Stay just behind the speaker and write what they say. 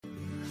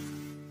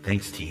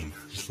Thanks, team.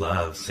 Just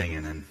love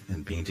singing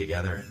and being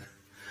together. And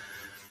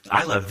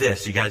I love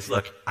this. You guys,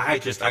 look, I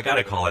got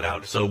to call it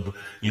out. So,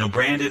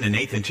 Brandon and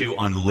Nathan, too,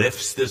 on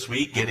lifts this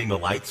week, getting the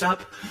lights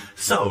up.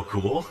 So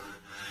cool.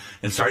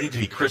 And starting to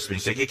be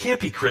Christmas. Like, it can't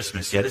be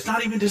Christmas yet. It's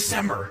not even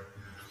December.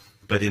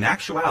 But in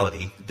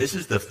actuality, this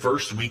is the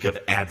first week of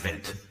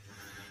Advent.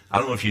 I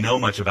don't know if you know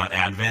much about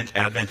Advent.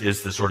 Advent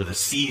is the sort of the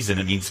season.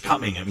 It means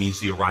coming. It means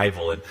the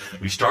arrival. And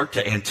we start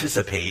to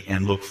anticipate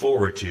and look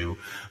forward to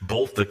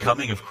both the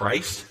coming of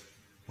Christ,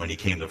 when he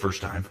came the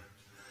first time,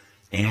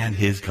 and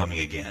his coming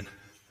again.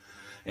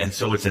 And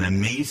so it's an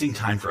amazing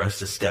time for us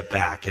to step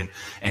back. And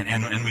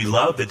we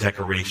love the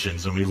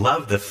decorations, and we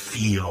love the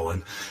feel,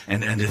 and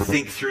to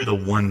think through the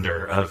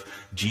wonder of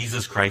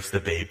Jesus Christ, the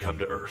babe, come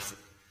to earth.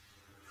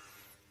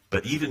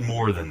 But even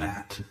more than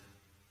that,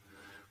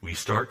 we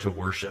start to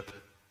worship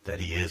that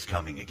he is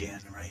coming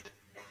again, right?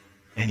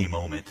 Any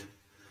moment.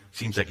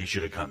 Seems like he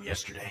should have come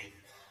yesterday.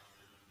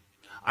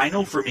 I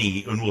know for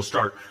me, and we'll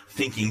start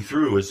thinking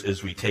through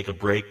as we take a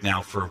break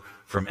now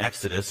from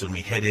Exodus and we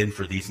head in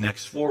for these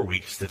next 4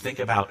 weeks to think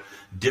about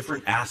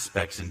different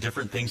aspects and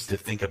different things to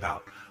think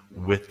about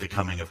with the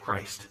coming of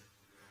Christ.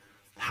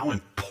 How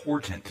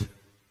important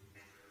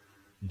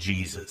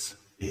Jesus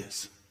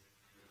is.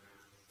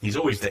 He's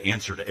always the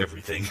answer to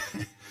everything.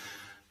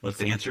 What's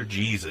the answer?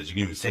 Jesus. You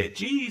can even say it.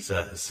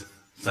 Jesus.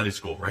 Sunday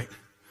school, right?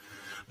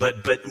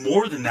 But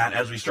more than that,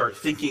 as we start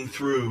thinking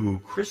through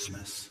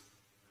Christmas,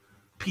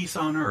 peace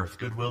on earth,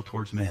 goodwill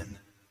towards men.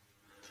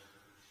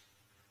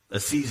 A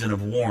season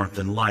of warmth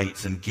and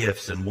lights and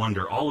gifts and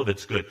wonder. All of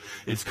it's good.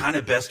 It's kind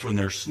of best when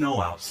there's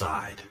snow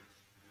outside.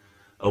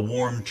 A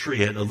warm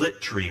tree, a lit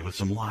tree with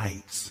some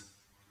lights.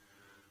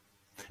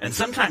 And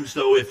sometimes,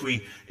 though, if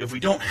we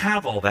don't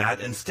have all that,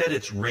 instead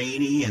it's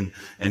rainy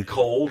and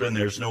cold and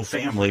there's no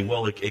family,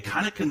 well, it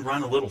kind of can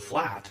run a little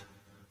flat,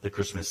 the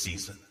Christmas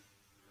season.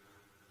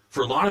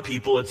 For a lot of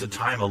people, it's a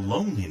time of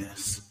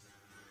loneliness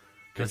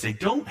because they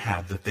don't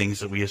have the things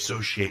that we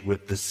associate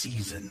with the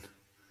season.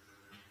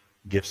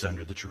 Gifts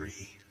under the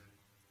tree.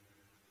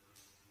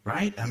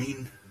 Right?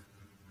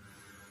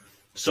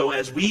 So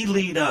as we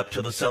lead up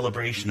to the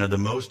celebration of the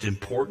most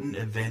important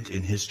event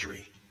in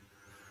history,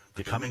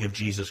 the coming of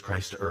Jesus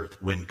Christ to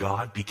earth, when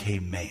God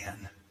became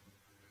man.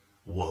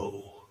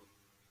 Whoa.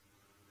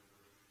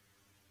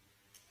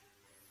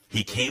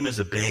 He came as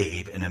a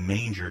babe in a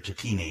manger to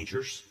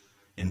teenagers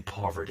in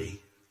poverty.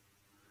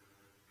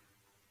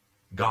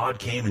 God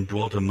came and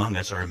dwelt among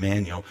us, our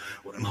Emmanuel.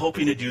 What I'm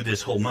hoping to do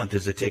this whole month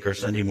is to take our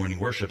Sunday morning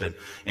worship and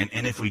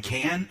if we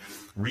can,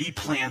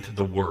 replant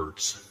the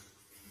words.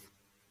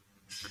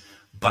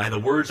 By the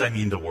words, I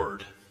mean the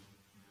word.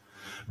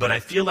 But I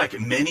feel like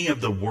many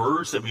of the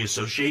words that we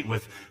associate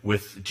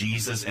with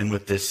Jesus and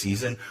with this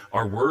season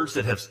are words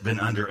that have been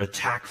under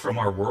attack from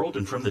our world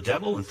and from the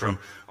devil and from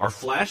our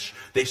flesh.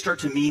 They start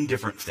to mean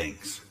different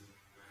things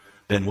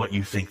than what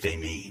you think they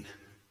mean.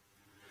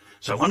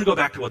 So I want to go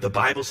back to what the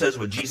Bible says,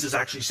 what Jesus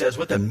actually says,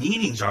 what the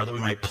meanings are that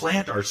we might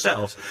plant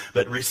ourselves,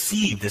 but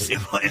receive this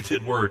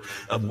implanted word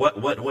of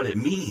what it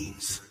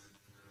means.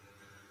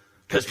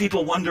 Because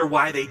people wonder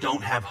why they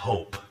don't have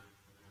hope,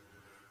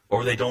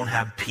 or they don't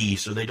have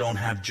peace, or they don't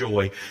have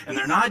joy, and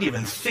they're not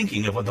even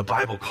thinking of what the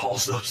Bible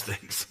calls those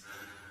things.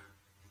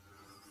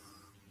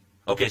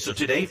 Okay, so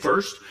today,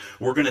 first,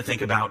 we're going to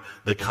think about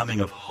the coming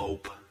of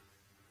hope.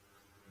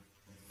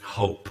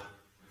 Hope.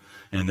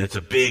 And that's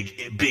a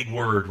big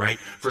word, right?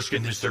 1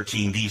 Corinthians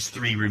 13, these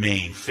three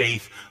remain: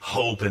 faith,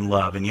 hope, and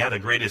love. And yeah, the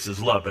greatest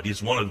is love, but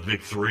he's one of the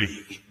big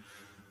three.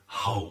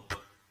 Hope.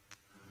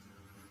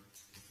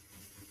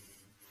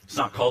 It's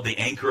not called the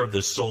anchor of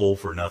the soul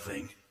for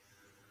nothing.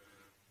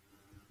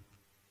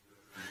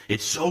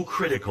 It's so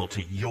critical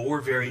to your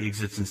very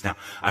existence now.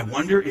 I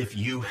wonder if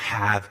you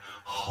have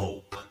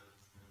hope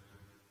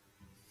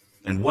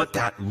and what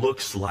that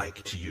looks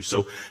like to you.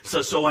 So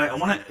I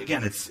want to,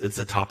 again, it's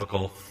a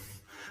topical,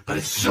 but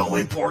it's so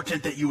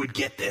important that you would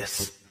get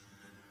this.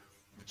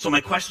 So my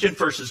question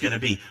first is going to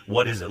be,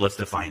 what is it? Let's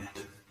define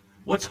it.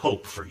 What's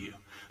hope for you?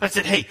 I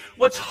said, hey,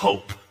 what's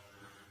hope?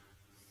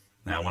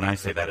 Now, when I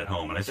say that at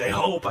home, and I say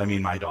hope, I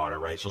mean my daughter,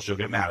 right? So she'll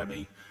get mad at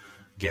me.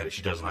 Get it?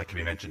 She doesn't like to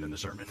be mentioned in the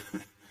sermon.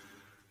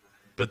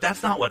 But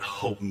that's not what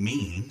hope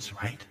means,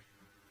 right?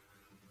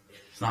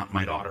 It's not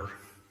my daughter.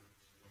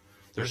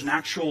 There's an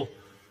actual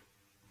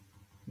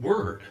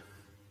word.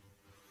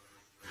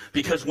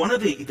 Because one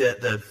of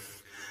the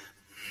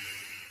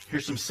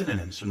here's some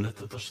synonyms from the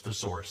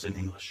thesaurus in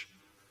English.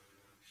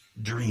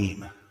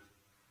 Dream,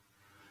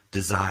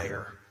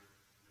 desire,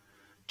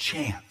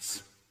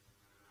 chance,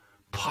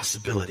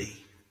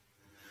 possibility,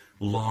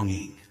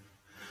 longing.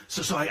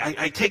 So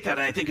I take that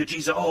and I think of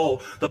Jesus,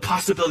 the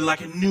possibility,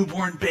 like a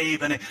newborn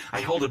babe, and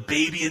I hold a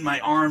baby in my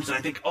arms and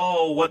I think,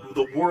 what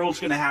the world's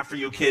going to have for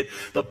you, kid,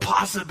 the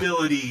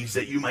possibilities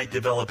that you might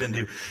develop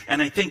into.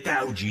 And I think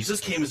that, Jesus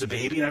came as a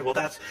baby, and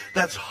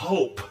that's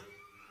hope.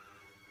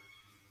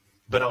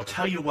 But I'll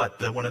tell you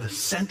what, one of the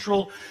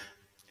central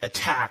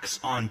attacks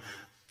on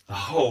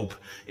hope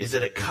is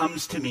that it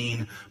comes to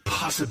mean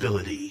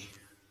possibility.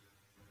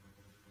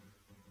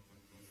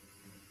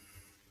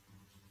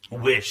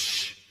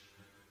 wish.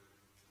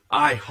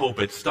 I hope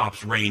it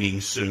stops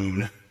raining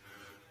soon.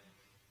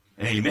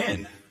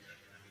 Amen.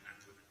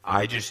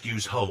 I just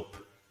use hope,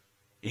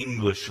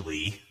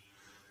 Englishly,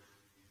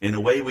 in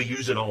a way we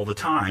use it all the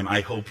time.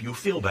 I hope you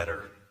feel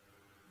better.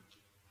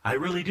 I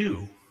really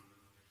do.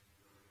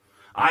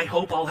 I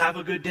hope I'll have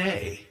a good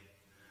day.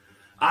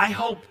 I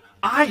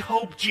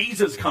hope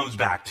Jesus comes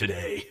back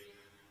today.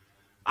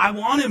 I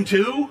want him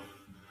to.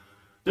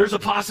 There's a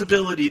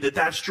possibility that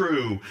that's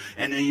true.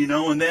 And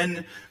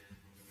then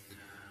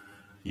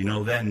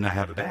I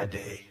have a bad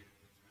day.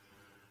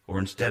 Or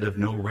instead of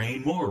no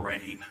rain, more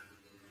rain.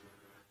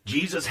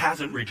 Jesus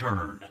hasn't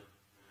returned.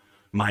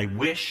 My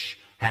wish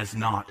has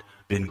not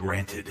been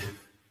granted.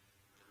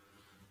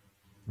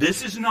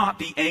 This is not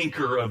the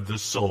anchor of the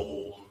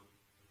soul.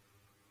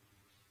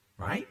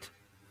 Right?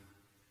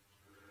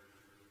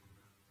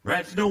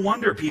 Right? It's no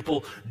wonder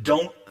people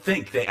don't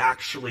think they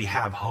actually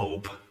have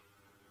hope.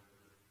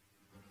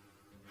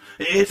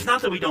 It's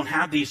not that we don't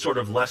have these sort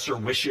of lesser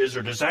wishes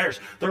or desires.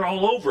 They're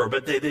all over,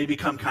 but they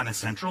become kind of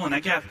central. And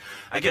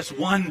I guess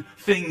one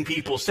thing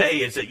people say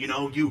is that,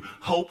 you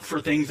hope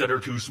for things that are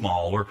too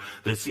small. Or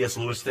the C.S.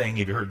 Lewis thing,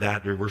 have you heard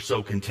that? We're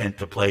so content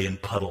to play in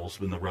puddles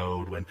in the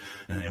road when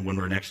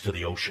we're next to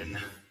the ocean.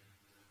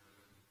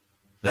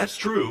 That's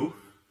true.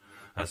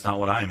 That's not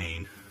what I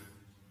mean.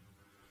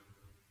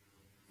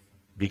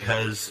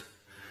 Because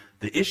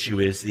the issue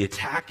is, the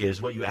attack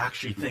is what you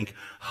actually think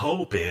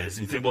hope is.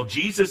 And you think, well,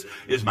 Jesus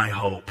is my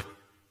hope.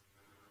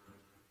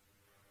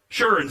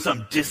 Sure, in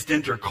some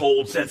distant or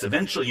cold sense,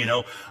 eventually,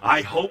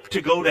 I hope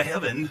to go to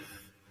heaven.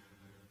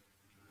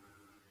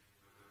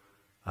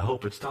 I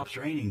hope it stops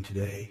raining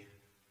today.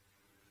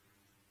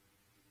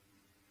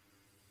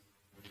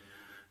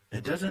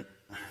 It doesn't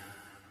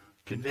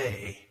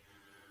convey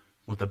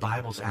what the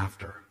Bible's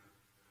after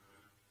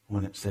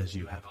when it says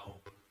you have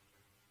hope.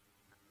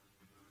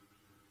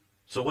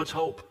 So what's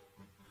hope?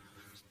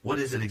 What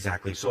is it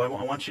exactly? So I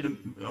want you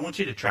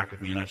to track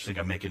with me, and I just think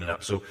I'm making it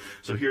up. So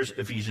here's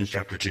Ephesians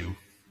chapter 2,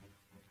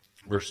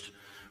 verse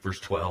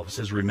 12. It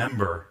says,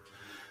 remember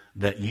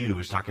that you,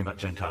 is talking about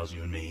Gentiles,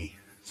 you and me.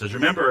 It says,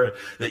 remember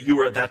that you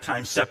were at that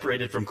time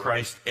separated from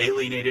Christ,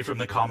 alienated from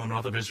the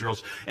commonwealth of Israel,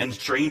 and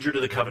stranger to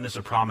the covenants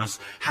of promise,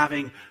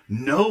 having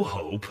no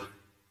hope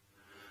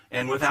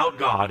and without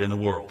God in the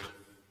world.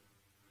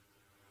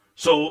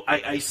 So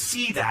I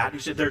see that. You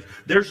said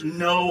there's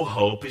no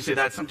hope. You say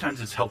that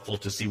sometimes it's helpful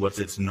to see what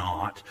it's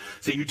not.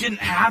 So you didn't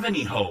have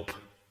any hope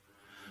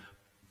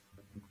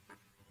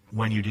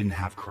when you didn't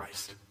have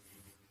Christ.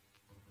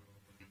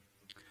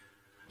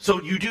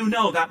 So you do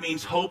know that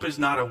means hope is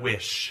not a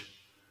wish.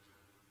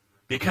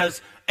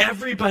 Because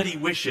everybody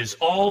wishes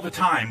all the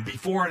time,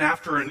 before and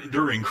after and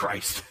during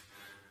Christ.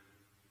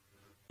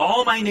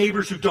 All my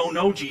neighbors who don't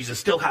know Jesus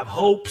still have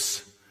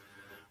hopes.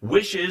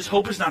 Wishes.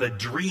 Hope is not a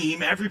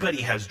dream.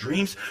 Everybody has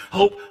dreams.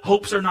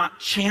 Hopes are not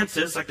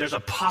chances, like there's a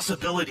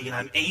possibility and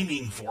I'm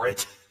aiming for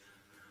it.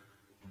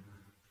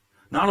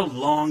 Not a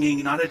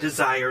longing, not a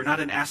desire, not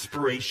an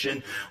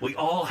aspiration. We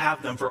all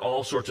have them for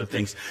all sorts of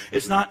things.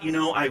 It's not,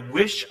 I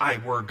wish I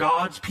were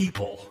God's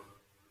people.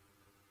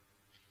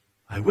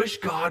 I wish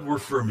God were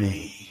for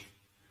me.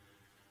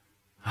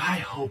 I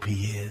hope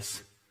he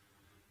is.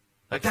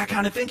 Like that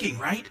kind of thinking,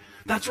 right?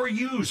 That's what we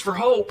use for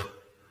hope.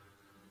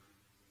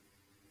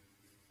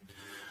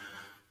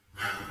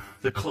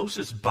 The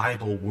closest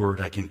Bible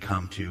word I can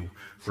come to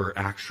for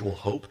actual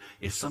hope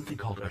is something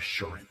called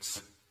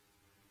assurance.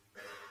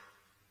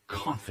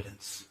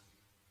 Confidence.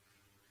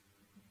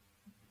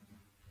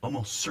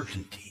 Almost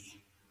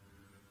certainty.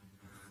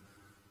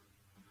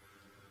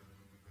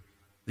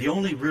 The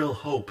only real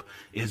hope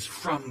is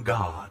from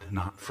God,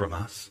 not from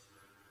us.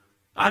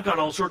 I've got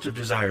all sorts of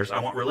desires. I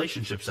want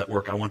relationships that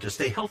work. I want to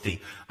stay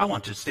healthy. I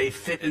want to stay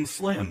fit and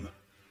slim.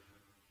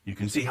 You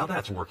can see how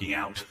that's working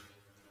out.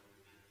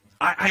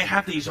 I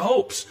have these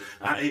hopes.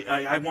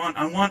 I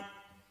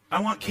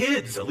want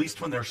kids, at least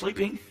when they're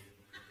sleeping.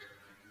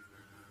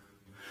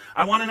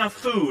 I want enough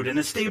food and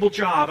a stable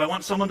job. I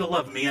want someone to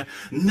love me.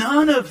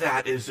 None of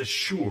that is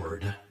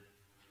assured.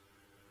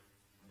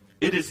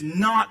 It is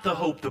not the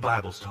hope the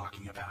Bible's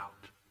talking about.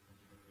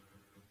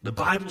 The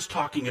Bible's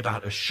talking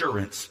about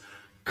assurance,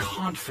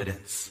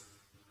 confidence.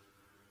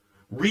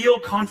 Real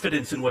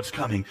confidence in what's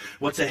coming,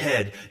 what's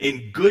ahead,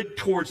 in good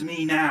towards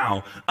me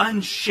now,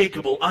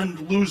 unshakable,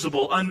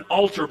 unlosable,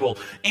 unalterable,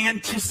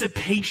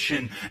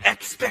 anticipation,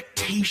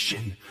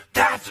 expectation.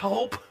 That's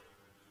hope.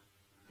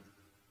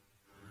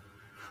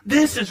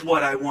 This is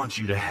what I want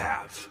you to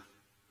have.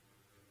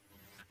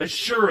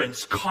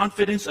 Assurance,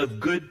 confidence of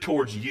good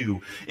towards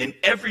you in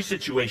every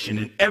situation,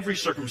 in every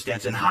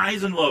circumstance, in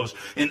highs and lows,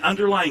 in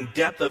underlying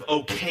depth of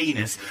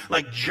okayness,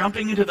 like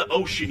jumping into the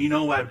ocean.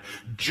 I'd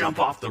jump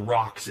off the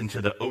rocks into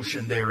the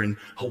ocean there in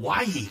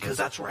Hawaii, because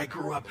that's where I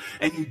grew up.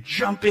 And you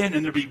jump in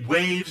and there'd be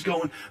waves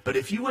going. But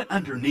if you went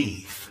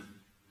underneath,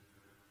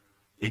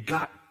 it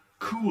got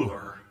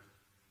cooler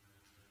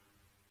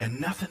and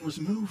nothing was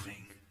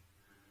moving.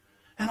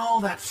 And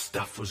all that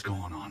stuff was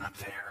going on up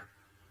there.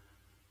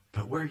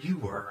 But where you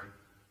were,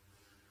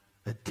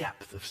 a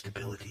depth of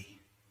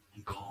stability.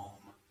 and calm.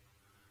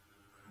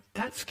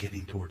 That's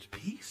getting towards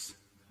peace.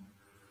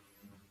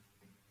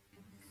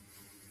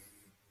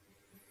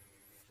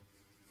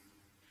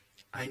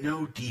 I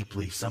know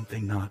deeply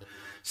something not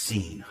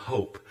seen.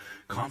 Hope,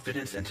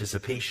 confidence,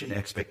 anticipation,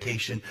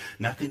 expectation,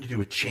 nothing to do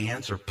with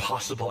chance or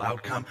possible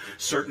outcome,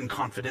 certain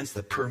confidence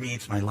that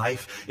permeates my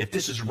life. If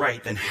this is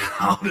right, then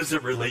how does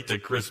it relate to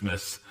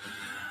Christmas?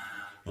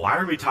 Why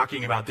are we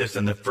talking about this?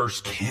 And the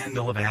first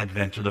candle of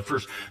Advent, or the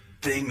first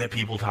thing that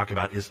people talk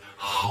about, is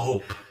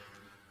hope.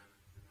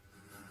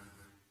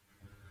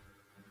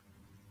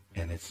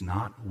 And it's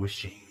not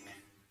wishing.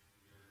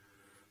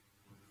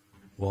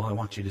 Well, I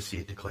want you to see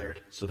it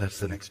declared. So that's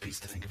the next piece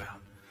to think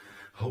about.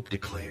 Hope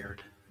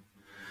declared.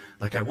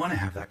 Like, I want to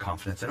have that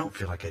confidence. I don't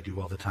feel like I do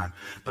all the time.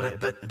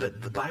 But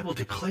the Bible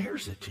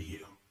declares it to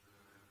you.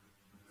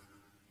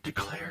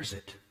 Declares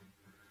it.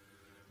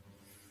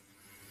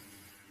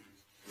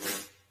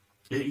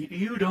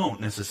 You don't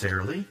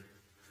necessarily.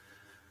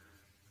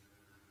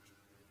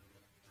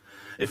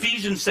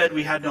 Ephesians said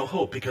we had no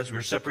hope because we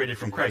were separated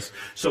from Christ.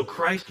 So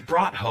Christ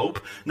brought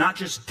hope, not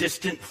just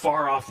distant,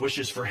 far-off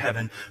wishes for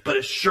heaven, but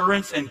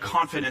assurance and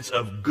confidence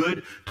of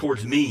good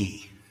towards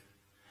me.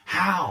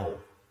 How?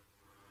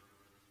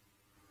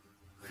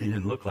 He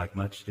didn't look like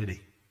much, did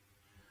he?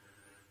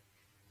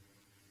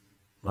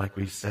 Like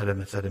we said a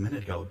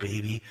minute ago, a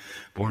baby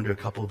born to a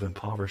couple of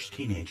impoverished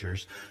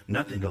teenagers,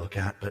 nothing to look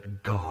at,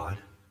 but God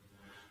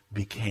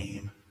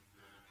became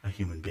a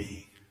human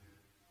being.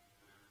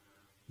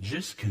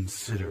 Just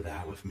consider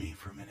that with me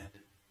for a minute.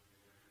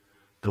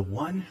 The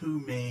one who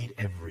made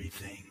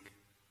everything,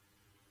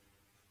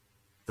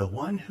 the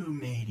one who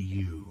made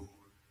you,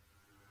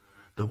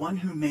 the one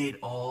who made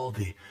all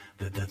the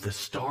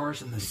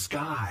stars in the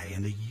sky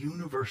and the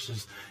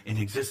universes in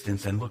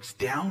existence and looks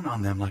down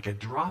on them like a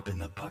drop in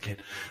the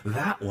bucket,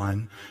 that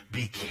one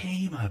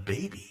became a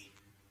baby.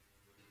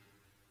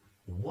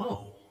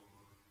 Whoa.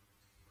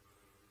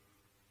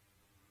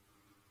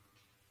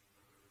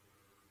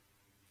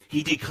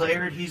 He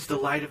declared he's the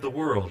light of the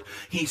world.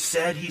 He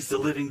said he's the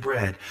living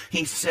bread.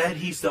 He said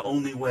he's the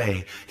only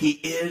way. He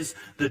is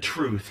the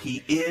truth.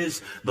 He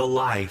is the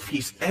life.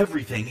 He's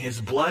everything. His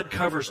blood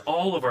covers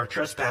all of our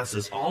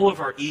trespasses, all of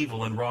our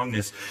evil and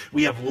wrongness.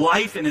 We have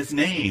life in his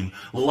name,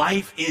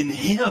 life in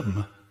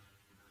him.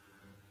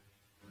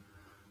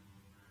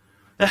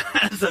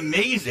 That's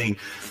amazing.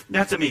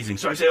 That's amazing.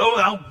 So I say,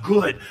 oh, how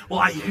good. Well,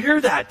 I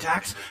hear that,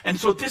 Dax. And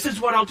so this is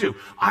what I'll do.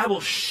 I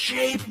will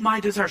shape my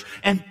desires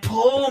and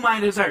pull my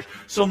desires.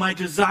 So my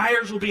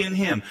desires will be in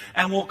him.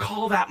 And we'll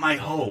call that my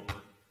hope.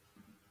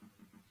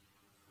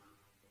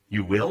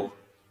 You will?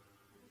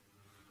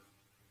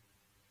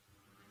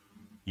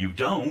 You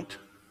don't?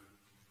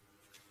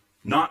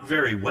 Not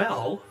very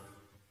well.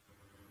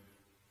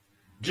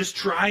 Just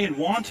try and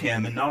want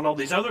him and not all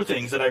these other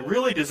things that I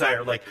really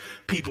desire, like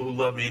people who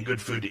love me and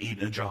good food to eat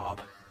and a job.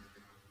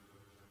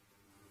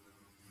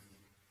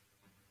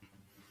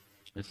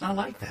 It's not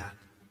like that.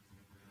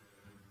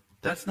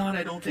 That's not,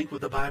 I don't think, what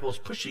the Bible's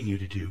pushing you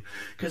to do.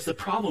 Because the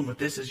problem with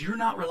this is you're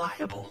not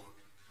reliable.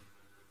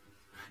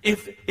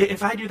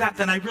 If I do that,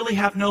 then I really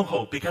have no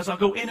hope because I'll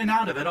go in and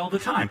out of it all the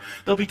time.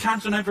 There'll be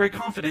times when I'm very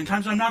confident,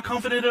 times when I'm not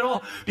confident at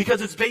all because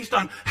it's based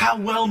on how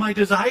well my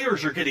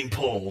desires are getting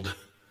pulled.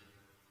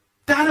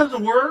 That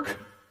doesn't work.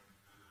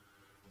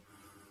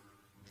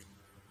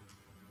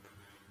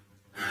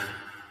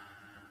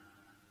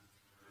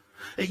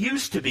 It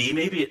used to be,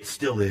 maybe it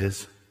still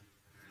is.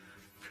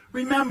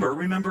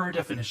 Remember our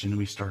definition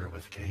we started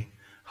with, okay?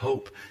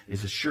 Hope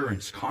is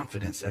assurance,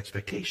 confidence,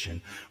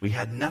 expectation. We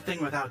had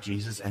nothing without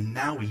Jesus, and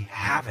now we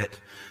have it.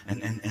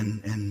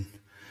 And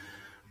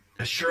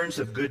assurance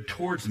of good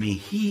towards me.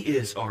 He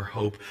is our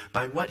hope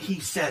by what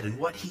he said and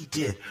what he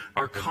did.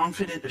 Our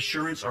confident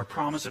assurance, our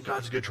promise of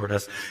God's good toward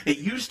us. It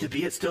used to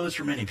be, it still is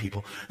for many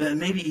people, that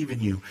maybe even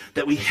you,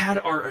 that we had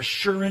our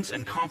assurance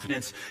and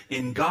confidence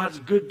in God's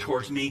good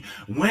towards me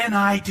when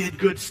I did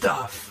good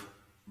stuff.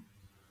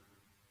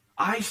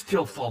 I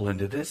still fall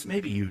into this.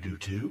 Maybe you do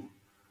too.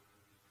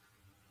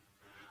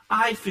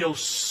 I feel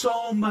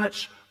so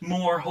much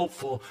more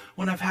hopeful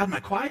when I've had my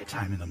quiet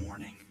time in the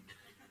morning.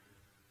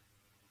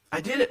 I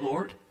did it,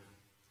 Lord.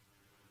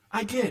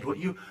 I did what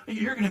you're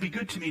going to be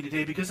good to me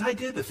today because I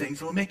did the things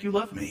that will make you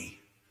love me.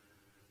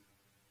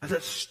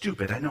 That's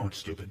stupid. I know it's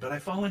stupid, but I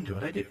fall into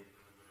it. I do.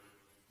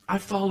 I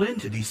fall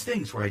into these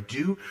things where I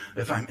do,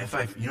 if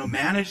I've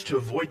managed to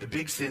avoid the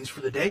big sins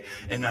for the day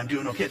and I'm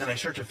doing okay, then I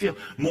start to feel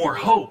more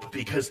hope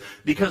because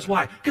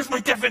why? Because my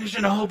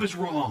definition of hope is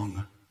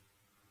wrong.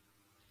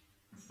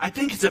 I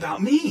think it's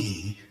about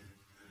me.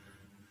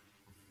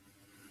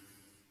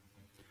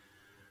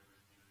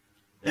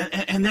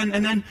 And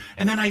then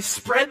I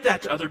spread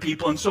that to other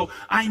people. And so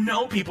I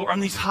know people are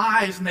on these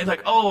highs and they're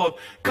like, oh,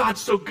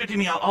 God's so good to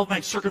me. All my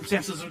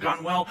circumstances have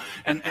gone well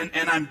and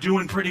I'm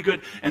doing pretty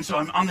good. And so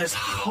I'm on this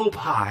hope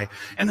high.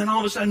 And then all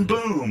of a sudden,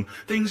 boom,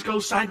 things go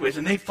sideways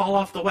and they fall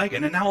off the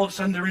wagon. And now all of a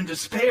sudden they're in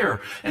despair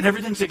and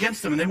everything's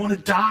against them and they want to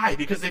die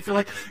because they feel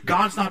like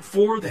God's not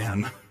for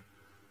them.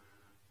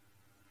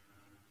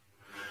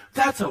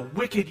 That's a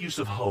wicked use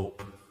of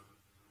hope.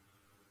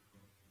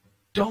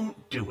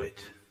 Don't do it.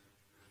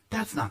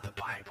 That's not the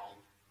Bible.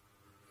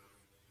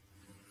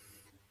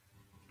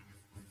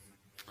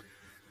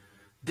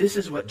 This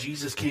is what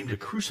Jesus came to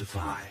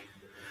crucify.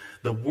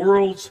 The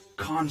world's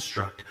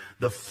construct,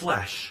 the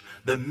flesh,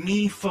 the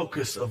me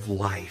focus of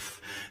life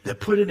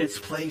that put in its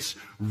place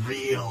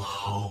real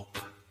hope,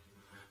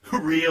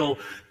 real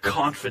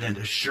confident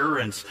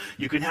assurance.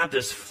 You can have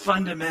this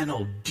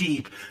fundamental,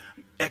 deep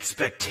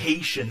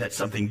expectation that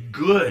something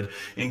good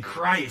in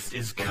Christ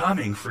is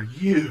coming for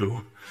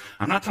you.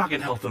 I'm not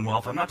talking health and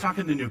wealth. I'm not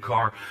talking the new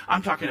car.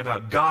 I'm talking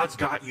about God's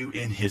got you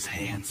in his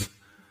hands.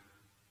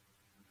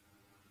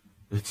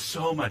 It's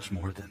so much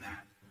more than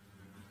that.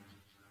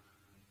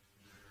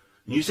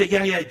 And you say,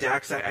 yeah,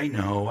 Dax, I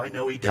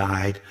know he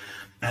died,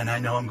 and I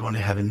know I'm going to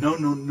heaven. No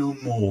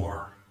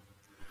more.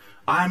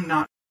 I'm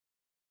not.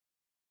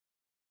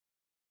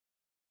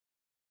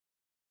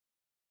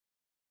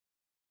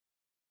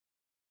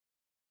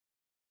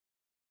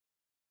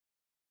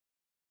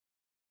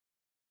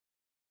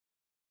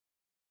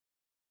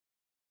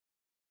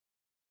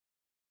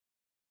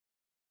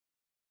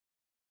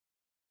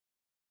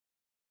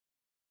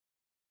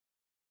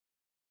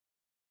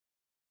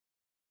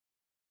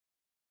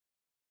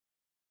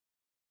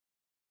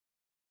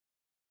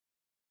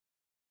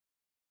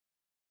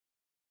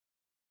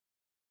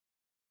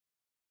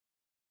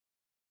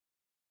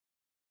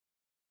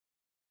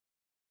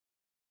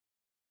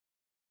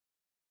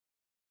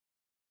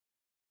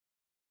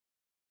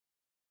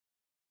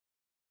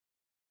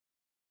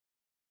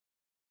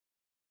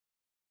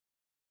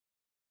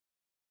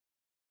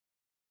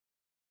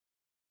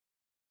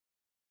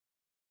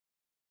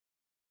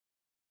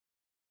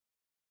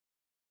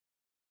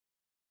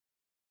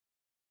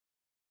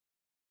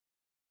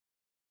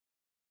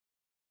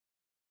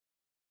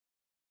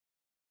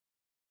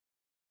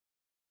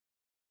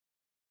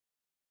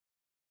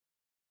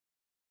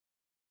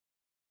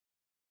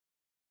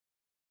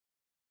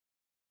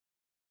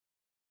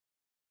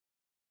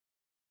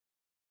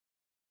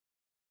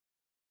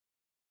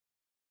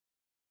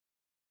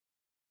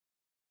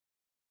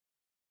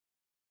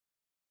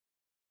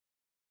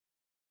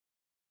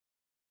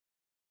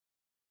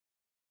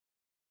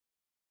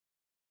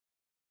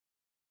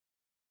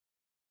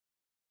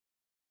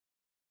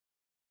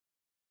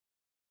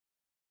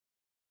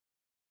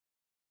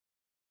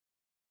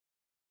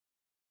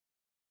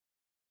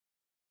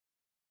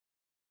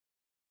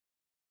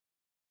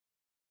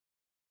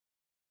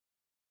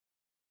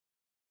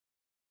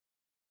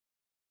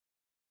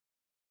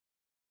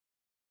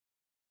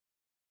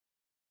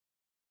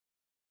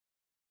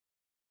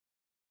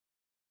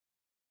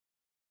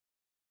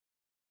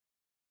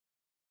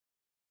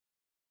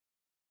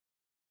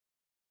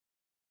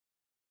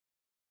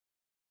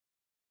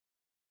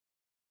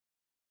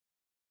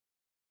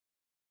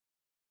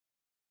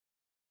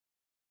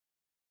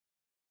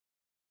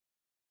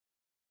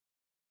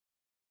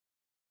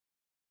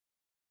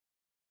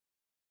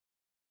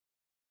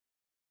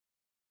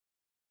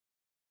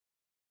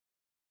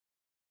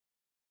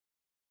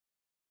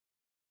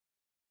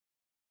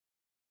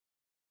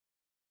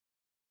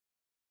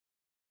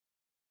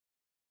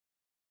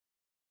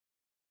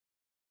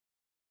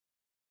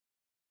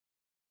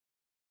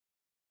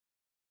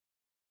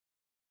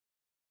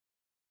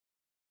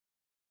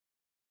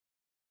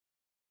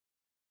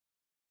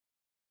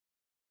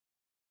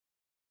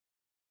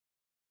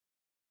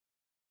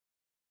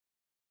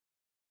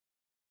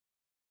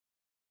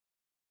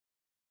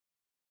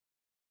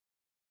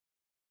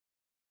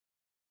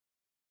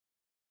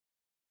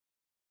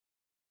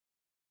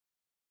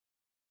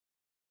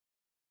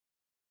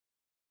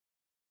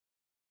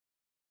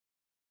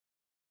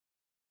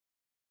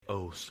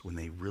 Oaths when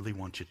they really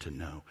want you to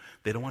know.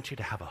 They don't want you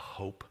to have a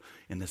hope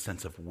in the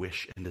sense of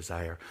wish and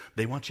desire.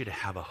 They want you to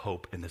have a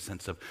hope in the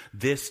sense of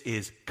this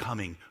is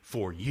coming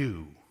for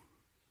you.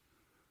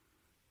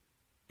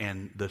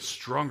 And the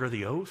stronger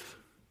the oath,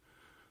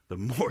 the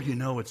more you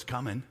know it's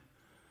coming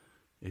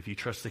if you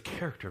trust the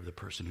character of the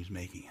person who's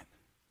making it.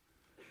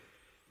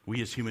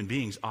 We as human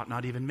beings ought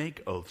not even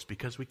make oaths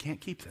because we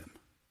can't keep them.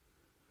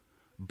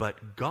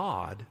 But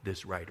God,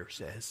 this writer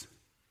says,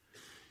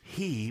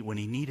 he, when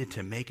he needed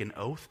to make an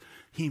oath,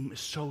 he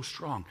was so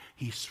strong,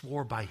 he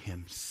swore by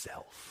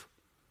himself.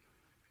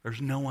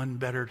 There's no one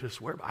better to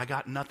swear by. I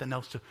got nothing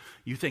else to.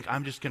 You think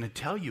I'm just going to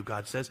tell you,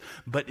 God says,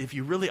 but if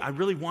you really, I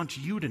really want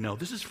you to know.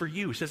 This is for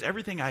you. He says,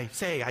 everything I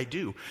say, I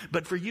do.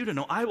 But for you to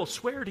know, I will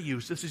swear to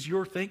you. So this is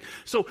your thing.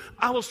 So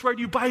I will swear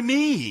to you by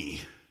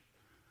me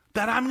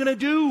that I'm going to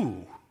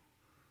do.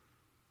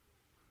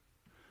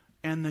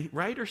 And the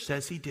writer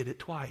says he did it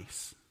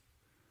twice.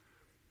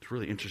 It's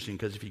really interesting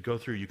because if you go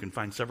through, you can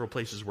find several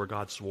places where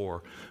God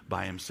swore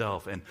by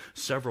himself, and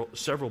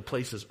several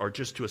places are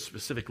just to a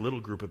specific little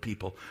group of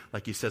people.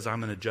 Like he says,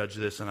 I'm going to judge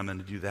this and I'm going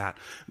to do that.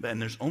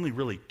 And there's only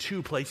really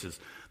two places.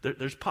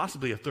 There's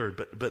possibly a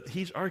third, but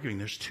he's arguing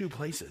there's two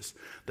places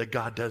that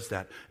God does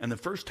that. And the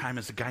first time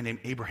is a guy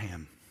named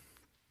Abraham.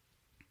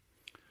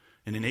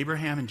 And in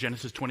Abraham, in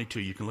Genesis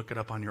 22, you can look it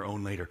up on your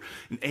own later.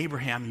 In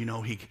Abraham,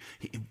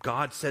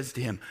 God says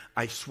to him,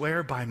 I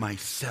swear by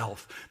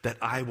myself that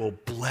I will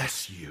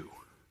bless you.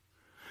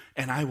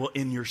 And I will,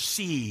 in your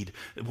seed,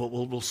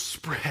 will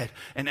spread.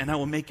 And I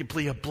will make it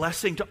be a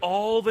blessing to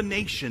all the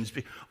nations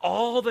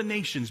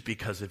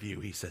because of you,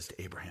 he says to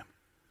Abraham.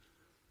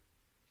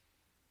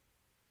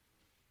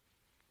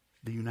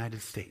 The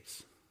United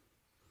States.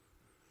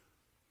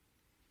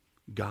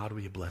 God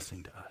will be a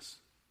blessing to us.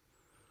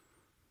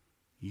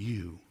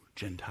 You,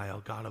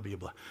 Gentile, God will be a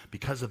blessing.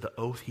 Because of the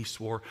oath he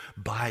swore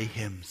by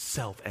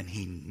himself, and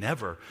he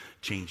never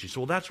changes.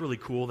 So that's really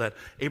cool. That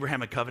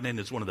Abrahamic covenant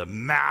is one of the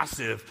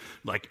massive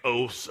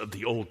oaths of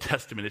the Old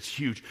Testament. It's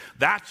huge.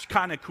 That's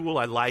kind of cool.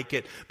 I like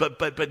it.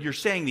 But you're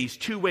saying these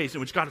two ways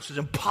in which God says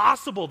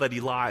impossible that he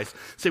lies.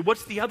 Say,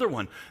 what's the other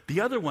one?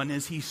 The other one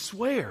is he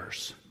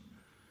swears.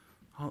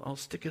 I'll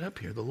stick it up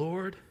here. The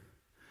Lord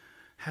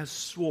has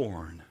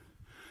sworn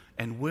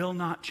and will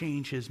not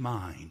change his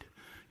mind.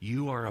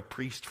 You are a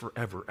priest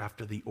forever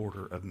after the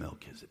order of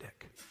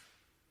Melchizedek.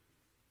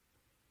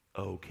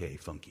 Okay,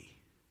 funky.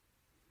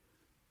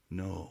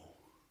 No,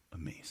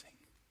 amazing.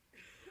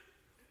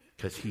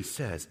 Because he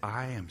says,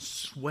 I am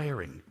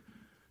swearing.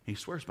 He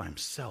swears by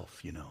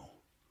himself,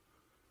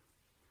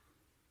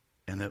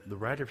 And the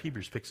writer of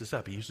Hebrews picks this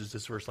up. He uses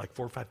this verse 4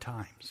 or 5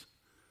 times.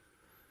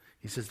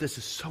 He says, this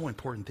is so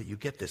important that you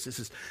get this. This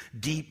is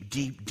deep,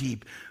 deep,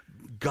 deep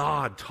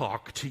God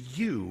talk to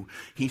you.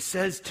 He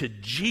says to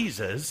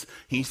Jesus,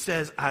 he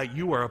says,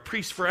 you are a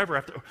priest forever.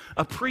 After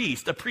a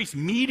priest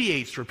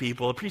mediates for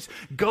people. A priest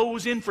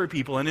goes in for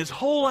people. And his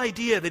whole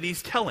idea that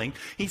he's telling,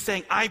 he's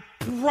saying, I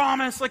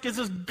promise, this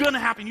is going to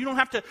happen. You don't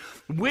have to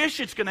wish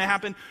it's going to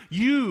happen.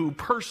 You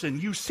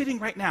sitting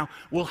right now,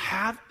 will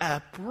have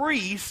a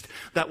priest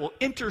that will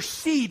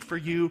intercede for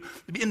you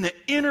in the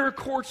inner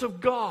courts of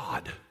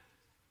God.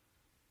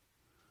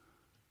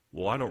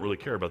 Well, I don't really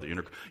care about the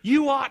inner.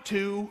 You ought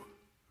to.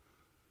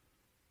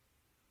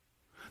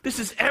 This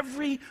is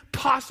every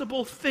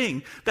possible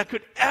thing that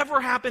could ever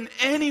happen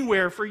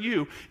anywhere for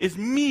you is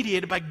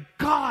mediated by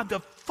God the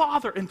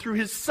Father and through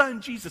his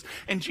Son, Jesus.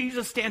 And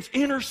Jesus stands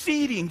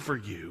interceding for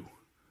you.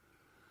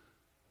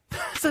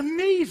 That's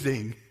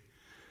amazing.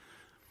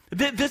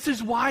 This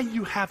is why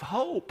you have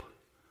hope.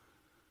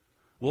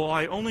 Well,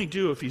 I only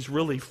do if he's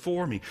really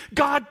for me.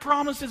 God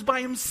promises by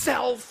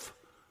himself.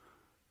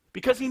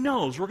 Because he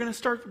knows we're going to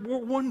start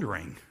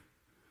wondering.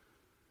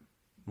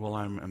 Well,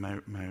 am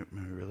I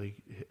really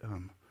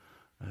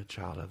a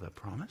child of the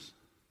promise?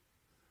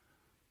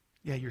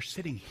 Yeah, you're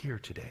sitting here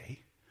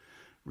today,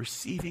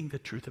 receiving the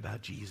truth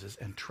about Jesus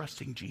and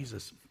trusting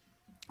Jesus.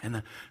 And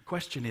the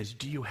question is,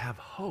 do you have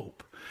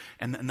hope?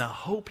 And the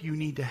hope you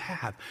need to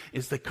have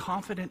is the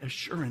confident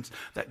assurance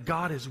that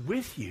God is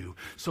with you.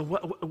 So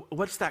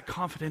what's that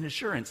confident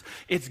assurance?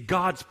 It's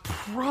God's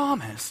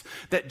promise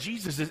that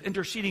Jesus is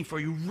interceding for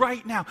you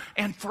right now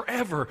and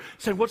forever.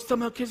 So what's the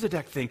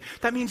Melchizedek thing?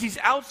 That means he's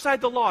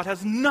outside the law. It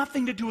has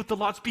nothing to do with the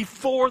law. It's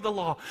before the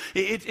law.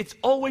 It's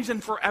always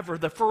and forever.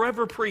 The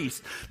forever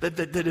priest that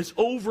is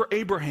over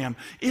Abraham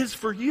is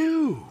for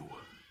you.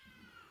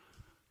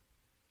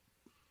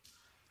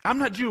 I'm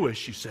not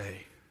Jewish, you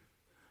say.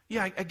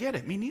 Yeah, I get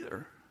it. Me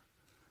neither.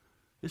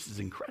 This is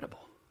incredible.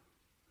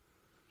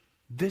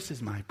 This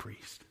is my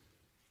priest.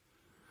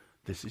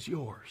 This is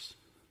yours.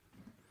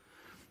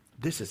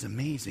 This is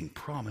amazing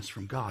promise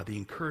from God, the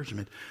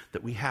encouragement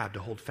that we have to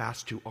hold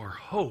fast to our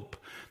hope.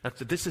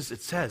 It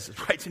says,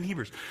 it writes in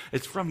Hebrews,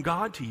 it's from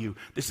God to you.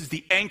 This is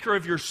the anchor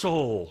of your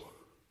soul.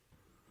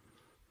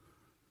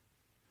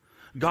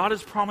 God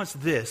has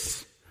promised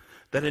this,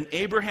 that in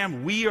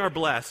Abraham we are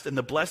blessed, and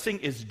the blessing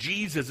is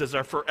Jesus as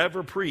our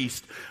forever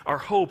priest. Our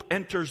hope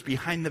enters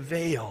behind the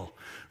veil,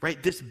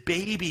 right? This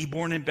baby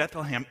born in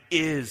Bethlehem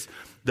is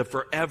the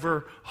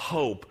forever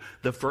hope,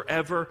 the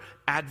forever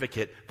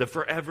advocate, the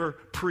forever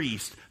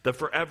priest, the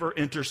forever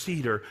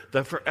interceder,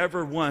 the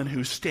forever one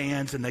who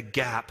stands in the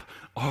gap,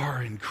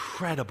 our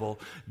incredible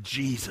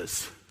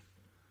Jesus.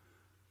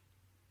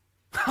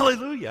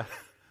 Hallelujah.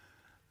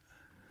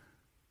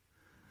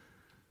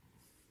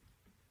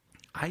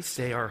 I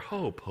say our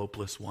hope,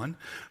 hopeless one.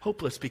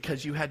 Hopeless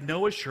because you had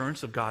no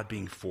assurance of God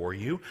being for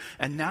you,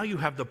 and now you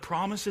have the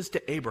promises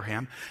to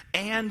Abraham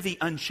and the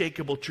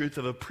unshakable truth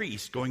of a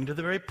priest going into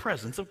the very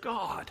presence of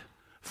God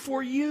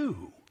for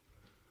you.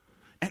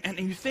 And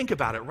you think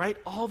about it, right?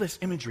 All this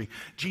imagery.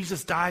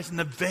 Jesus dies and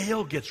the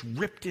veil gets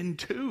ripped in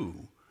two.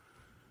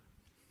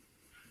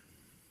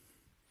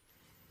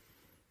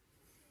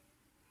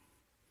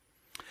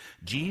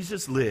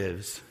 Jesus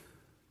lives.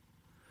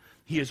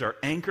 He is our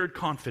anchored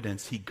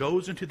confidence. He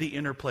goes into the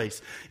inner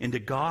place, into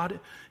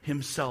God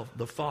himself,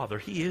 the Father.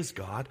 He is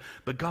God,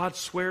 but God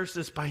swears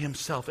this by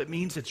himself. It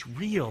means it's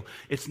real.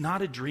 It's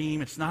not a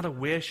dream. It's not a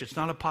wish. It's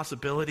not a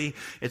possibility.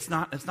 It's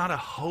not a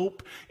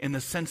hope in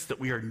the sense that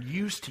we are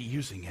used to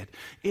using it.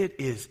 It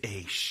is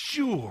a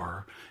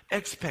sure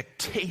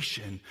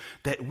expectation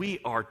that we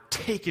are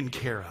taken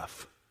care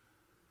of.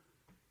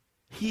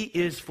 He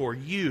is for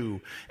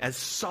you as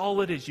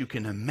solid as you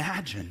can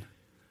imagine.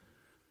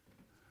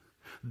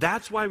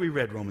 That's why we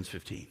read Romans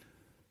 15.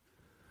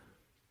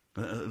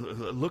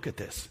 Look at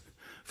this.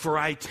 For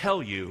I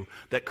tell you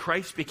that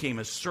Christ became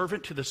a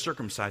servant to the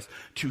circumcised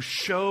to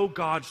show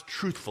God's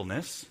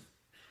truthfulness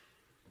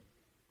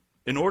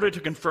in order to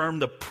confirm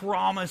the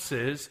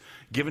promises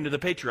given to the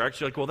patriarchs.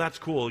 You're like, well, that's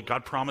cool.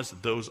 God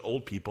promised those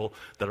old people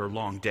that are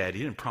long dead.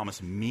 He didn't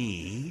promise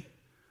me.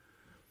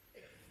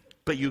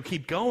 But you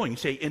keep going. You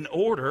say, in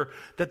order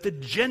that the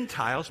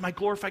Gentiles might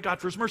glorify God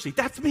for his mercy.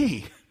 That's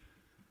me.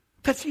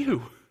 That's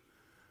you.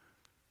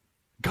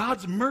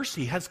 God's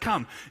mercy has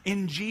come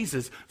in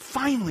Jesus.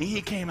 Finally,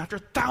 he came. After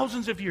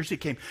thousands of years, he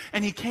came.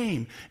 And he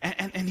came,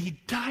 and he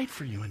died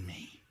for you and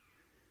me.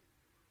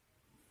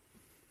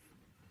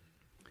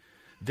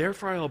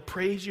 Therefore, I will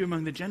praise you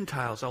among the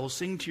Gentiles. I will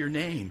sing to your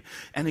name.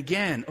 And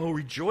again, oh,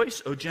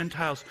 rejoice, O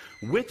Gentiles,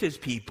 with his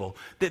people,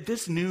 that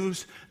this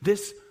news,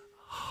 this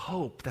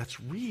hope that's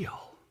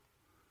real,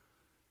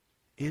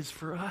 is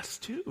for us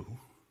too.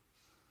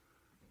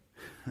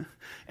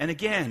 And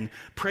again,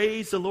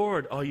 praise the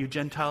Lord, all you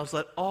Gentiles.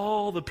 Let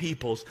all the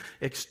peoples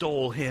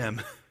extol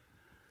him.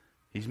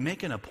 He's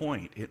making a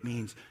point. It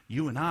means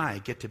you and I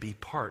get to be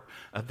part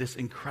of this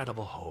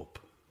incredible hope.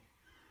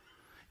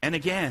 And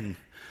again,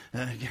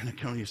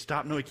 can you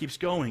stop? No, he keeps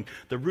going.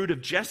 The root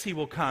of Jesse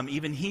will come,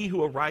 even he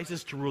who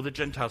arises to rule the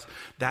Gentiles.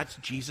 That's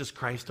Jesus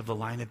Christ of the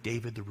line of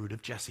David, the root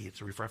of Jesse.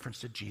 It's a reference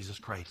to Jesus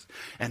Christ.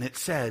 And it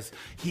says,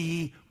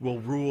 he will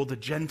rule the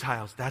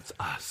Gentiles. That's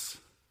us.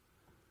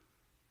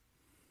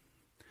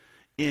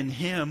 In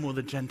him will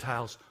the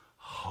Gentiles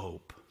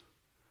hope.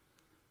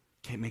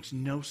 Okay, it makes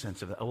no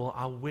sense of that. Well,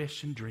 I'll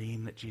wish and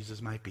dream that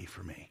Jesus might be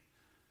for me.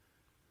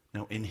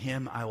 No, in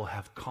him I will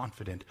have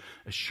confident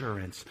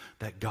assurance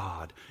that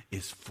God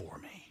is for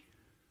me.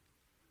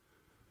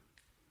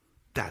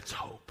 That's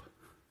hope.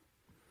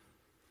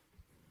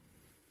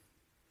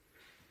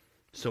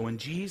 So when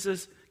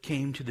Jesus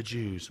came to the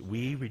Jews,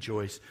 we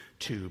rejoice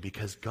too,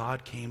 because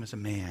God came as a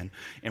man.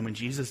 And when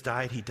Jesus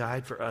died, he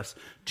died for us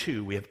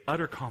too. We have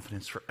utter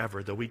confidence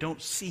forever, though we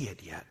don't see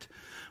it yet.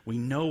 We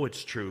know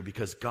it's true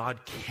because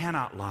God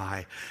cannot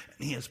lie,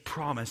 and he has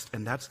promised,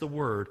 and that's the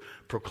word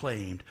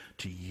proclaimed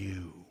to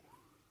you.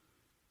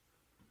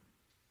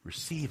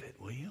 Receive it,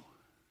 will you?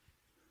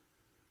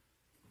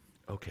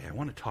 Okay, I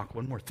want to talk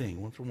one more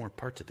thing, one more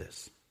part to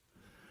this.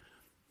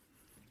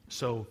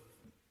 So,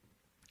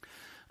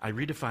 I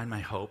redefine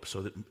my hope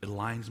so that it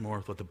aligns more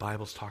with what the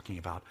Bible's talking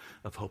about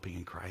of hoping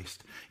in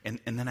Christ. And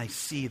then I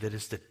see that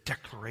it's the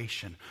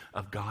declaration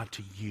of God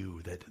to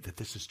you that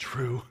this is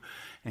true,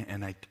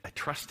 and I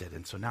trust it.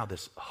 And so now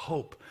this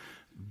hope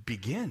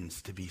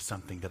begins to be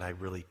something that I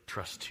really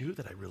trust too,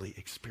 that I really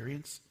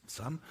experience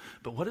some.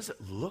 But what does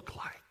it look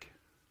like?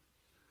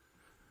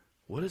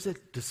 What is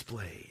it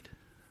displayed?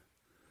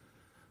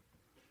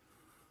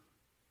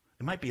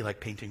 It might be like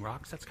painting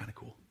rocks. That's kind of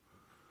cool.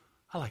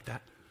 I like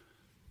that.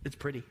 It's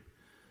pretty.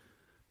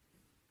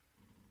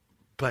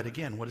 But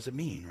again, what does it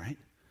mean, right?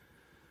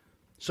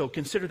 So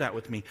consider that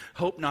with me.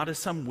 Hope not as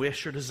some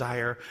wish or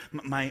desire.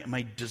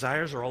 My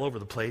desires are all over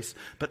the place.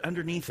 But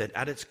underneath it,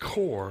 at its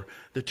core,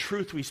 the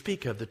truth we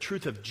speak of, the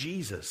truth of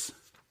Jesus.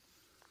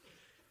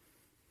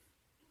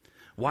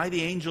 Why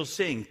the angels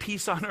sing,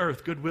 peace on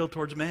earth, goodwill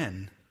towards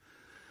men.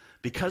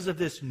 Because of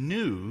this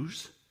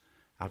news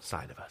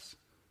outside of us.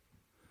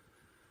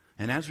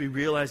 And as we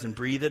realize and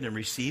breathe it and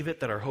receive it,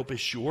 that our hope is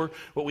sure,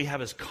 what we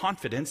have is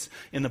confidence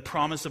in the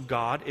promise of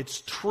God.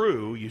 It's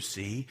true, you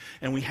see,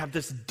 and we have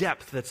this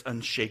depth that's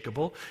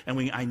unshakable.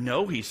 And I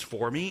know he's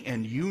for me,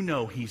 and you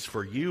know he's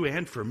for you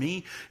and for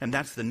me, and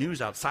that's the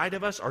news outside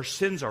of us. Our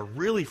sins are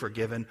really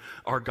forgiven.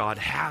 Our God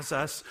has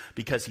us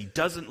because he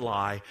doesn't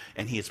lie,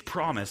 and he has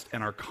promised,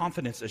 and our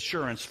confidence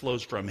assurance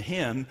flows from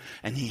him,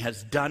 and he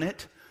has done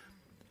it.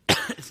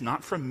 It's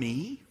not from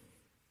me.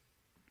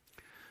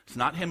 It's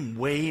not him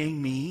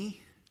weighing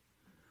me.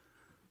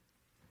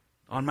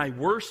 On my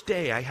worst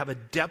day, I have a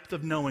depth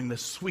of knowing the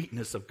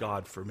sweetness of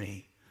God for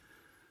me.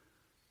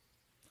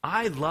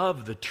 I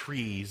love the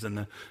trees and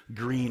the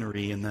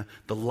greenery and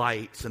the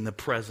lights and the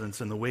presence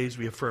and the ways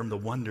we affirm the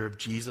wonder of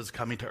Jesus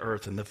coming to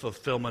earth and the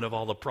fulfillment of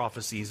all the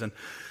prophecies.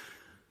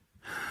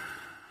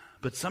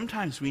 But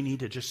sometimes we need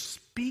to just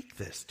speak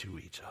this to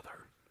each other.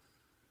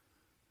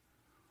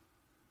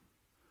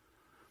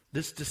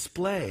 This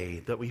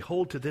display that we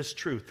hold to this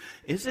truth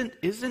isn't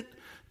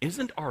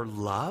our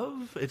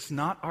love. It's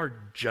not our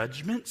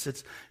judgments.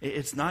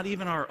 It's not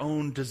even our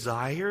own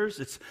desires.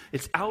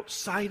 It's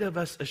outside of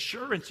us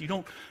assurance. You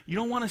don't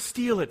want to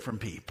steal it from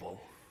people.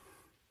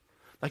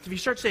 Like if you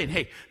start saying,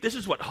 hey, this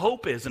is what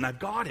hope is, and I've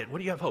got it. What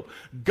do you have hope?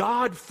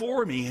 God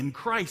for me in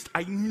Christ.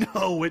 I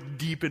know it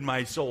deep in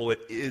my soul.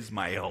 It is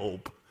my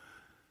hope.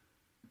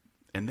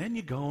 And then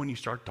you go and you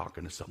start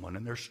talking to someone,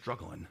 and they're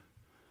struggling.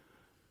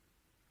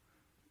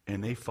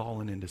 And they've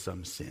fallen into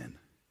some sin.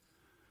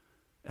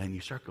 And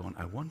you start going,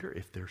 I wonder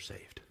if they're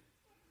saved.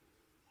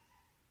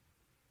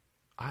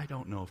 I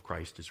don't know if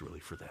Christ is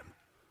really for them.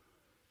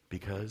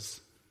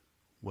 Because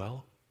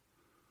why?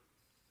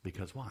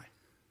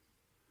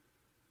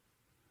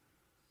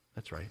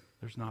 That's right.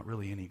 There's not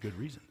really any good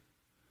reason.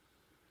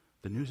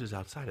 The news is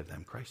outside of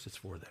them. Christ is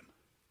for them.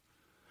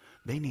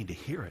 They need to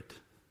hear it.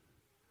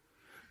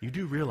 You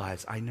do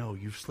realize, I know,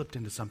 you've slipped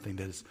into something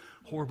that is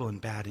horrible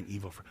and bad and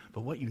evil.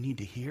 But what you need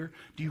to hear,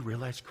 do you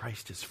realize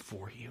Christ is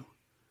for you?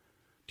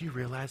 Do you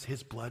realize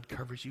his blood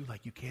covers you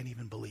like you can't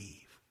even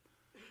believe?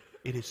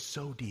 It is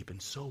so deep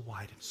and so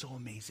wide and so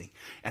amazing.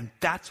 And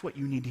that's what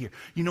you need to hear.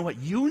 You know what?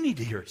 You need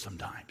to hear it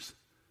sometimes.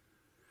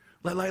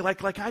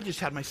 Like I just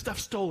had my stuff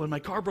stolen, my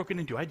car broken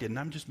into. I didn't.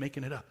 I'm just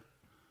making it up.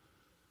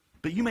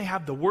 But you may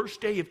have the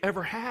worst day you've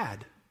ever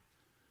had.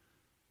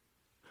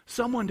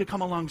 Someone to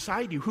come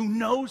alongside you who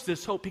knows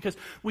this hope, because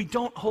we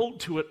don't hold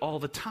to it all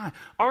the time.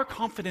 Our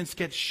confidence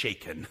gets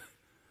shaken.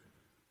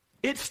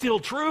 It's still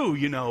true,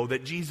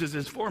 that Jesus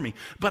is for me.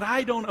 But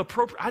I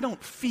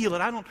don't feel it.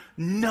 I don't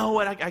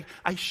know it.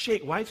 I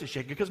shake. Why is it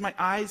shaking? Because my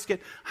eyes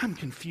I'm a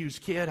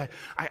confused kid.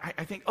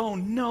 I think, oh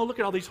no, look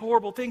at all these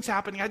horrible things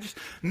happening.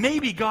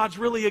 Maybe God's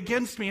really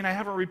against me and I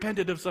haven't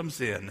repented of some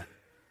sin.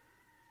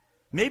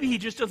 Maybe he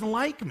just doesn't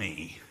like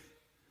me.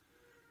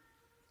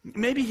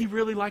 Maybe he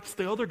really likes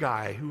the other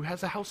guy who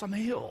has a house on the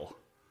hill,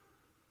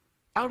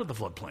 out of the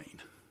floodplain.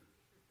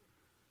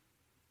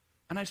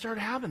 And I started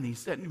having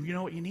these. You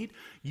know what you need?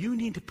 You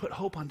need to put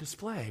hope on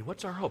display.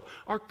 What's our hope?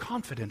 Our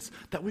confidence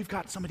that we've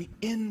got somebody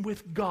in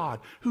with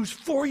God who's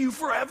for you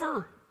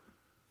forever.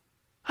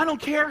 I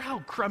don't care how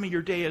crummy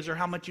your day is or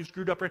how much you've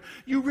screwed up.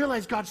 You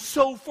realize God's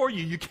so for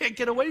you, you can't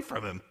get away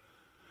from him.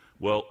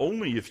 Well,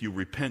 only if you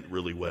repent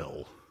really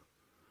well.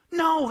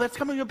 No, that's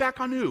coming back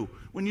on who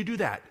when you do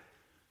that?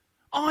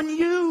 On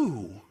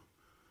you.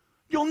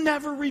 You'll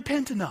never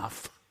repent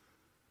enough.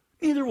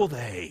 Neither will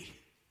they.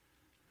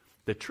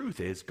 The truth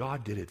is,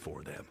 God did it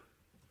for them.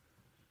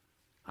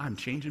 I'm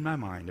changing my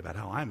mind about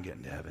how I'm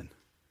getting to heaven.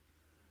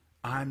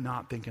 I'm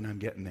not thinking I'm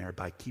getting there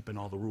by keeping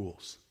all the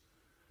rules,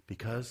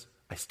 because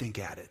I stink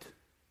at it.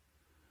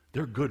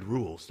 They're good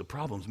rules. The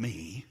problem's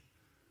me.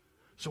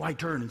 So I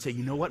turn and say,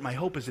 you know what? My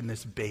hope is in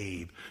this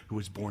babe who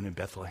was born in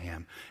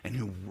Bethlehem and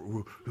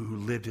who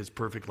lived his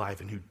perfect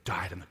life and who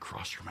died on the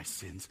cross for my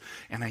sins.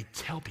 And I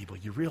tell people,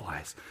 you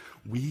realize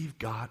we've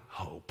got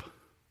hope.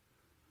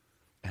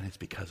 And it's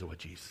because of what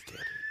Jesus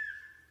did.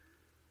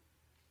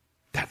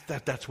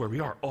 That's where we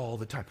are all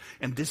the time.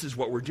 And this is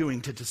what we're doing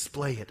to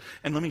display it.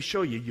 And let me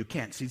show you, you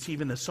can't. See, it's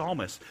even the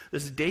psalmist.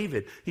 This is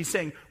David. He's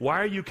saying,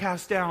 why are you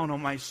cast down, O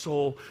my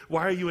soul?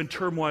 Why are you in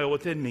turmoil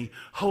within me?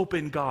 Hope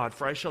in God,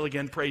 for I shall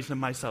again praise him,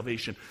 my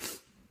salvation.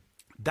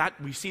 That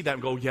we see that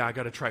and go, yeah, I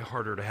got to try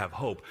harder to have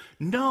hope.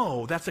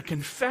 No, that's a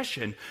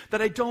confession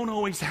that I don't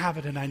always have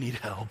it and I need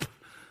help.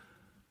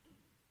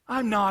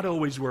 I'm not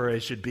always where I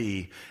should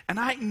be. And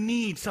I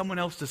need someone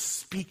else to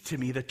speak to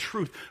me the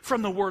truth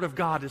from the Word of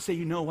God to say,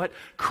 you know what?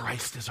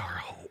 Christ is our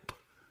hope.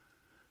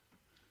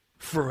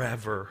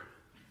 Forever.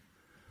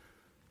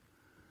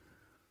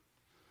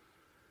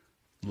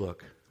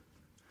 Look.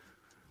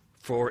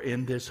 For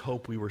in this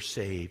hope we were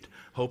saved.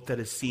 Hope that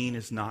is seen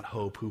is not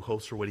hope. Who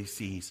hopes for what he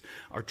sees?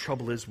 Our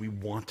trouble is we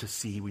want to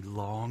see, we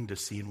long to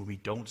see, and when we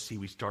don't see,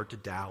 we start to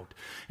doubt.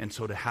 And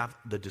so to have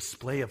the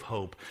display of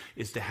hope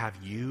is to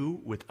have you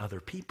with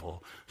other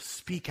people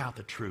speak out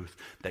the truth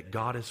that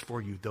God is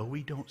for you. Though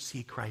we don't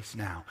see Christ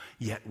now,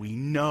 yet we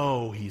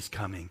know he's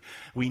coming.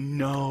 We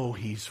know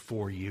he's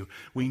for you.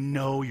 We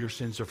know your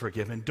sins are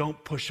forgiven.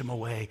 Don't push him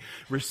away.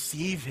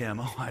 Receive him.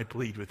 Oh, I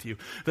plead with you.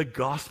 The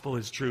gospel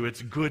is true.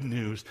 It's good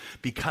news.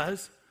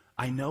 Because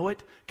I know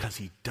it, because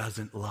he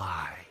doesn't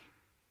lie.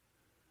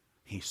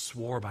 He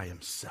swore by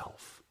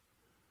himself.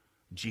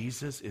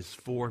 Jesus is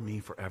for me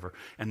forever.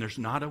 And there's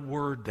not a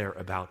word there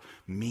about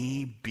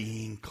me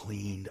being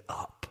cleaned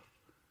up.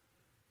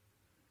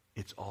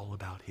 It's all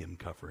about him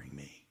covering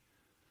me.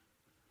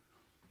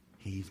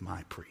 He's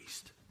my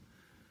priest.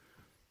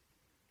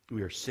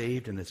 We are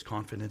saved in this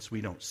confidence.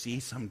 We don't see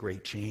some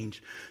great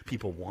change.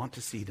 People want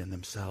to see it in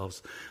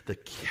themselves. The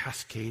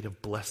cascade of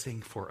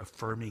blessing for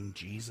affirming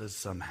Jesus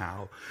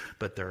somehow.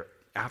 But they're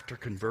after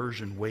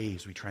conversion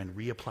ways. We try and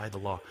reapply the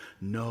law.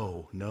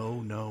 No, no,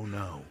 no,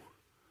 no.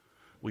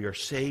 We are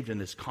saved in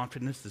this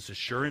confidence, this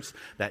assurance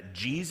that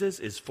Jesus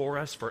is for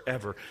us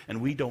forever.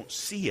 And we don't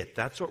see it.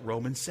 That's what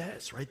Romans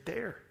says right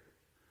there.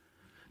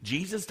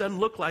 Jesus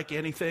doesn't look like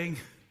anything.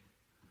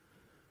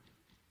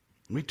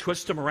 We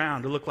twist them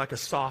around to look like a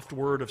soft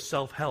word of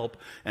self-help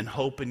and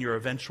hope in your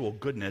eventual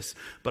goodness,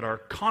 but our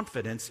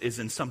confidence is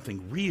in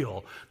something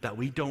real that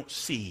we don't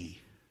see.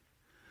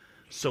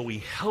 So we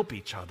help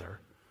each other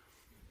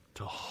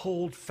to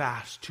hold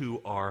fast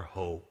to our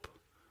hope,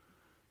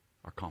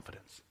 our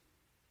confidence,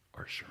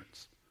 our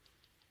assurance,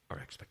 our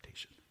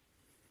expectation.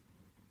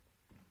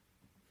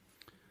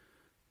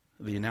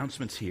 The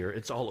announcements here,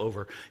 it's all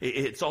over.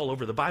 It's all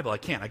over the Bible. I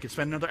could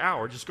spend another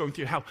hour just going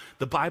through how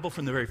the Bible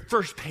from the very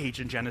first page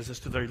in Genesis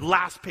to the very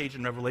last page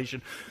in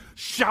Revelation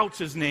shouts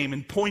his name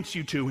and points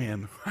you to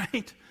him,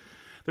 right?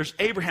 There's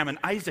Abraham and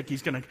Isaac.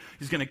 He's gonna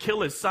kill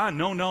his son.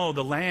 No,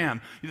 the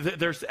lamb.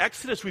 There's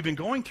Exodus we've been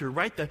going through,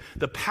 right?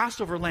 The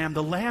Passover lamb,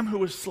 the lamb who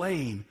was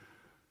slain.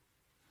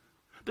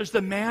 There's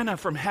the manna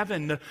from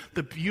heaven,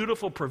 the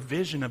beautiful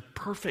provision of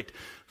perfect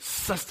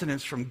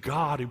sustenance from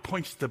God who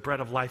points to the bread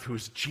of life, who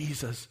is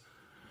Jesus.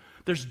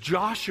 There's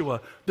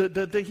Joshua,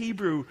 the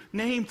Hebrew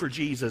name for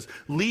Jesus,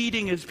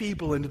 leading his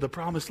people into the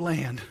promised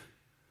land.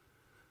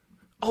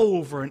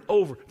 Over and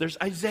over. There's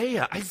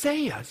Isaiah.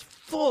 Isaiah is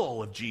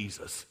full of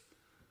Jesus.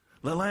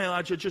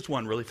 Just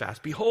one really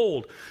fast.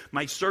 Behold,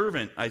 my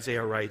servant,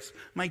 Isaiah writes,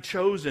 my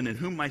chosen in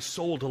whom my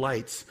soul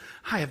delights.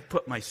 I have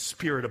put my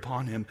spirit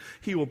upon him.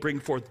 He will bring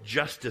forth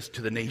justice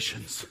to the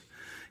nations.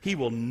 He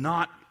will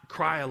not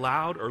cry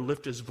aloud or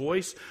lift his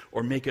voice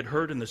or make it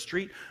heard in the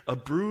street. A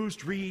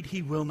bruised reed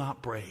he will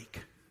not break.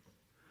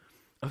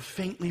 A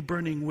faintly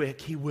burning wick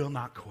he will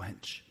not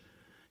quench.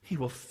 He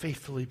will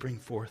faithfully bring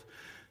forth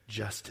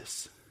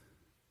justice.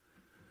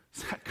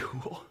 Is that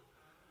cool?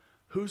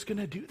 Who's going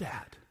to do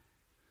that?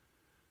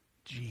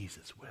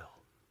 Jesus will.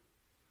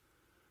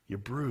 You're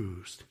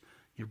bruised.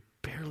 You're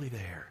barely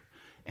there.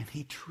 And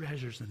he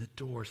treasures and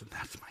adores, and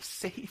that's my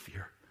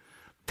Savior.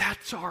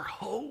 That's our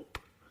hope.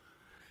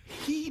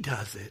 He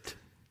does it.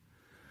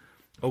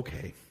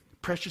 Okay,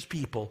 precious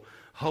people,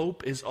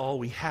 hope is all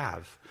we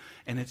have,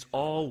 and it's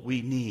all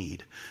we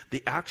need.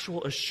 The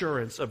actual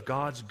assurance of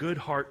God's good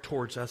heart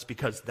towards us,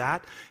 because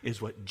that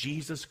is what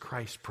Jesus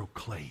Christ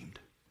proclaimed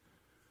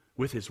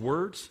with his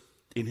words,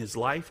 in his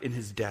life, in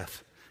his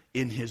death,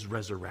 in his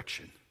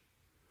resurrection.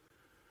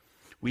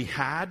 We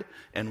had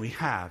and we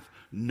have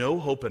no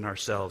hope in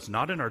ourselves,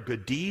 not in our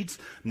good deeds,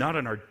 not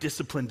in our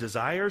disciplined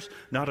desires,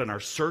 not in our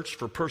search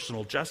for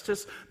personal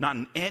justice, not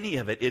in any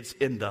of it. It's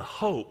in the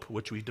hope,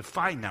 which we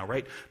define now,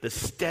 right? The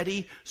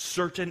steady,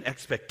 certain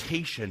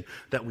expectation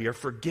that we are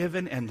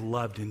forgiven and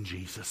loved in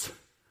Jesus.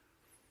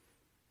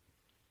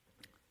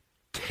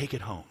 Take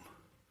it home.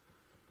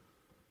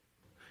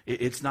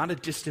 It's not a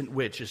distant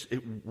wish.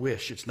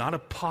 It's not a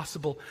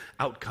possible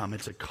outcome.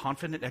 It's a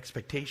confident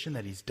expectation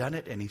that he's done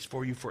it and he's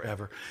for you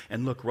forever.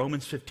 And look,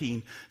 Romans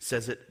 15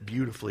 says it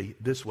beautifully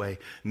this way.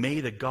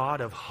 May the God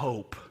of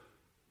hope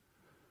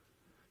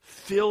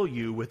fill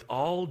you with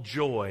all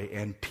joy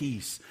and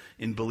peace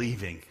in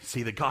believing.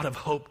 See, the God of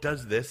hope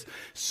does this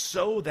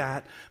so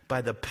that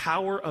by the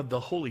power of the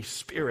Holy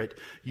Spirit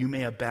you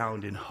may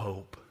abound in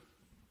hope.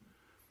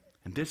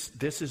 And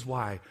this is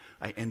why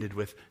I ended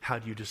with, how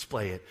do you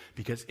display it?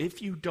 Because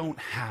if you don't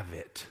have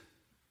it,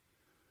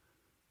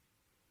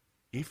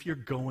 if you're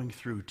going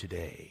through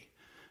today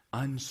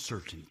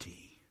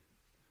uncertainty,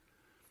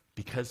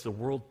 because the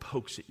world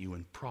pokes at you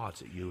and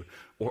prods at you,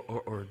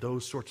 or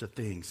those sorts of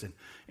things, and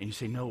you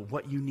say, no,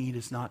 what you need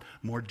is not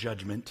more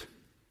judgment.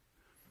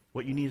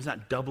 What you need is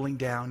not doubling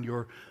down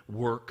your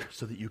work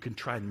so that you can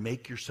try and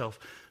make yourself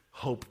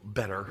hope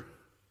better.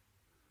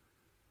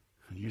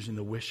 I'm using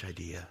the wish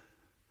idea.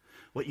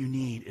 What you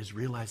need is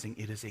realizing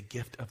it is a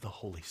gift of the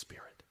Holy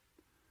Spirit.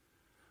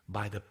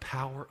 By the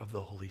power of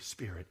the Holy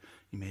Spirit,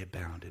 you may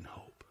abound in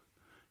hope.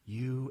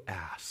 You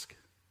ask.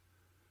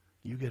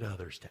 You get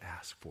others to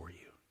ask for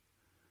you.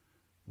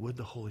 Would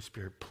the Holy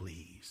Spirit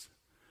please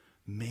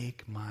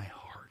make my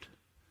heart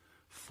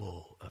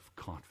full of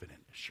confident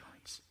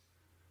assurance?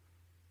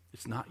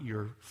 It's not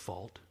your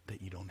fault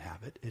that you don't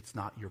have it. It's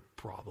not your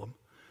problem.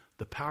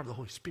 The power of the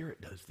Holy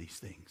Spirit does these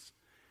things.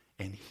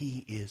 And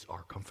he is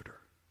our comforter.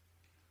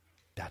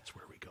 That's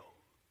where we go.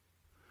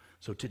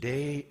 So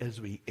today, as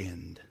we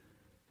end,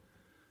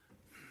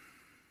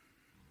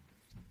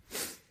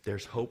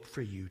 there's hope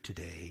for you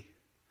today.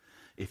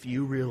 If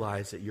you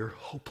realize that you're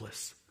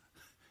hopeless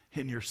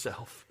in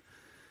yourself,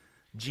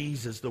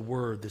 Jesus, the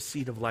Word, the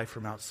seed of life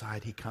from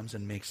outside, he comes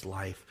and makes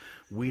life.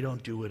 We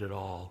don't do it at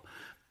all.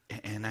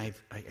 And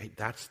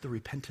that's the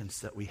repentance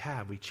that we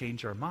have. We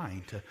change our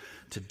mind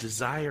to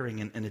desiring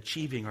and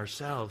achieving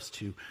ourselves,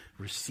 to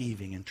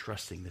receiving and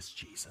trusting this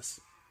Jesus.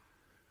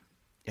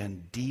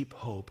 And deep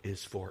hope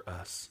is for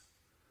us.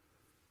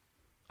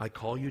 I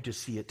call you to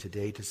see it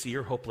today, to see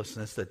your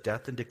hopelessness, the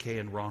death and decay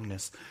and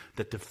wrongness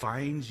that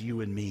defines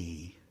you and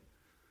me,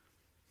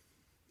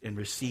 and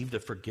receive the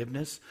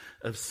forgiveness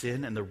of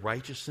sin and the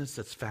righteousness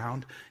that's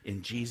found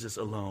in Jesus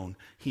alone.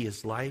 He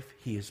is life,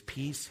 he is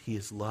peace, he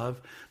is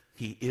love,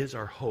 he is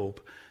our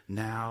hope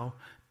now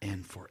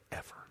and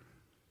forever.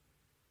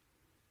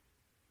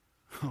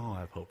 Oh, I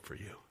have hope for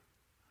you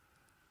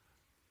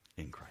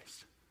in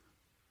Christ.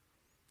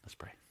 Let's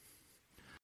pray.